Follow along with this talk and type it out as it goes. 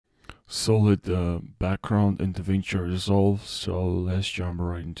solid background in Davinci Resolve, so let's jump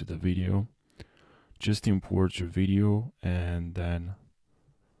right into the video. Just import your video, and then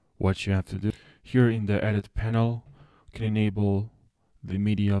what you have to do here in the edit panel, you can enable the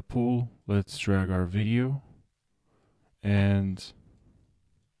media pool. Let's drag our video, and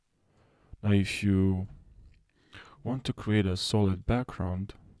now if you want to create a solid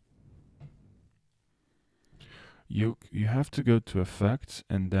background, you have to go to effects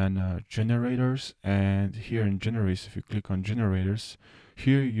and then generators, and here in generators, if you click on generators,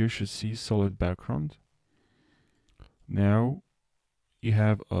 here you should see solid background. Now you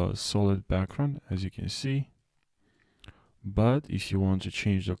have a solid background, as you can see, but if you want to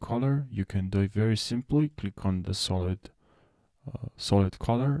change the color, you can do it very simply. Click on the solid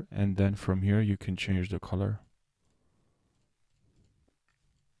color, and then from here you can change the color.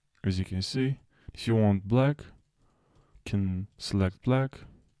 As you can see, if you want black, can select black.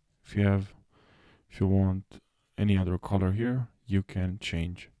 If you want any other color here, you can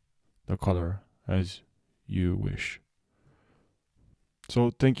change the color as you wish.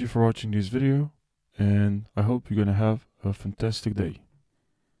 So thank you for watching this video, and I hope you're gonna have a fantastic day.